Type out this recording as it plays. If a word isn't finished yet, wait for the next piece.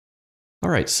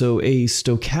Alright, so a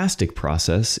stochastic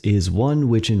process is one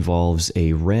which involves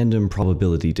a random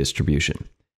probability distribution.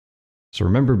 So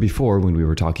remember before when we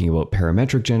were talking about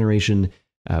parametric generation,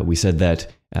 we said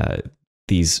that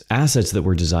these assets that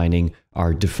we're designing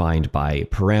are defined by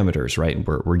parameters, right? And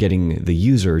we're getting the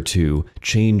user to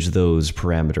change those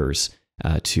parameters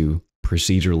to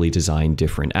procedurally design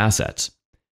different assets.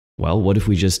 Well, what if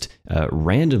we just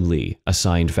randomly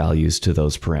assigned values to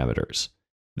those parameters?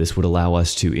 This would allow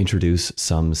us to introduce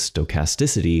some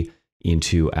stochasticity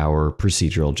into our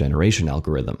procedural generation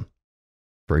algorithm.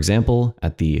 For example,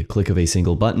 at the click of a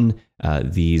single button,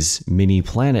 these mini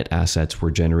planet assets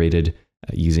were generated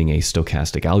using a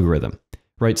stochastic algorithm.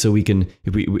 Right, so we can,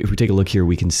 if we take a look here,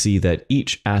 we can see that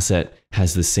each asset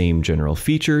has the same general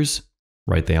features.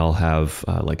 Right, they all have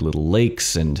like little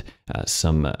lakes and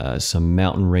some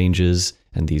mountain ranges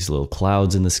and these little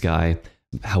clouds in the sky.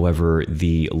 However,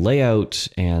 the layout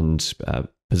and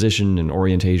position and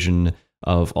orientation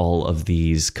of all of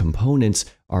these components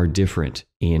are different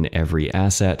in every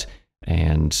asset,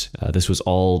 and this was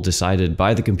all decided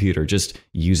by the computer just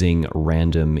using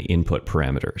random input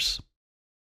parameters.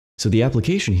 So the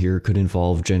application here could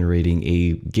involve generating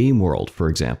a game world, for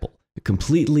example,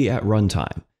 completely at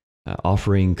runtime,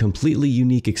 offering completely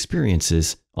unique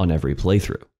experiences on every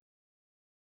playthrough.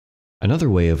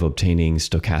 Another way of obtaining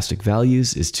stochastic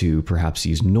values is to perhaps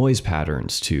use noise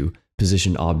patterns to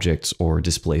position objects or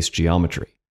displace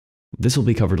geometry. This will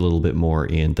be covered a little bit more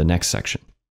in the next section.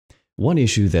 One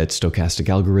issue that stochastic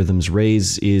algorithms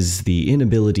raise is the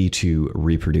inability to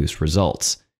reproduce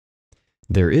results.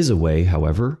 There is a way,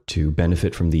 however, to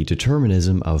benefit from the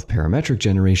determinism of parametric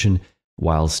generation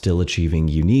while still achieving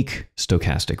unique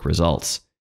stochastic results.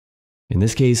 In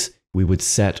this case, we would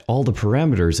set all the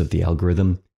parameters of the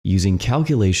algorithm using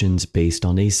calculations based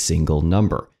on a single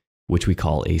number, which we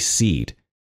call a seed.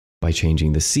 By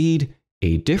changing the seed,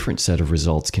 a different set of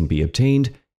results can be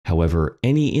obtained. However,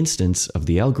 any instance of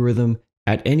the algorithm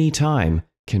at any time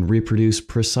can reproduce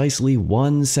precisely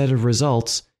one set of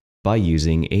results by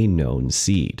using a known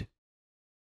seed.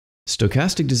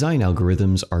 Stochastic design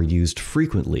algorithms are used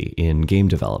frequently in game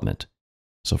development.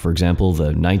 So for example, the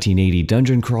 1980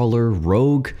 dungeon crawler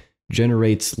Rogue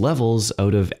generates levels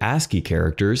out of ASCII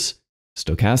characters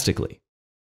stochastically.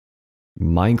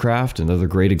 Minecraft, another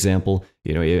great example,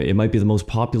 it might be the most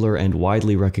popular and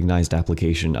widely recognized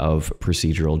application of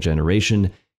procedural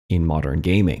generation in modern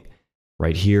gaming.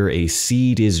 Right here, a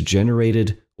seed is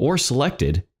generated or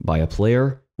selected by a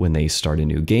player when they start a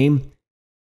new game,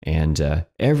 and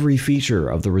every feature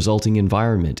of the resulting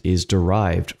environment is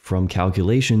derived from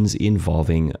calculations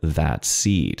involving that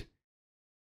seed.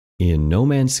 In No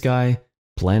Man's Sky,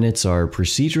 planets are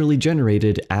procedurally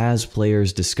generated as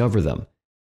players discover them.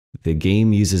 The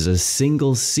game uses a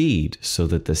single seed so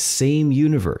that the same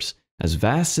universe, as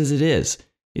vast as it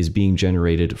is being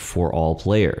generated for all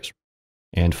players.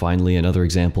 And finally, another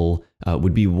example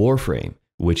would be Warframe,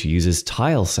 which uses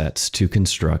tile sets to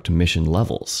construct mission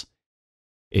levels.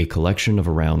 A collection of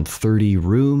around 30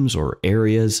 rooms or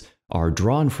areas are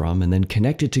drawn from and then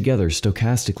connected together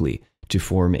stochastically to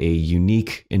form a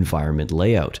unique environment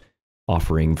layout,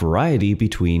 offering variety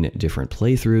between different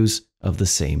playthroughs of the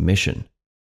same mission.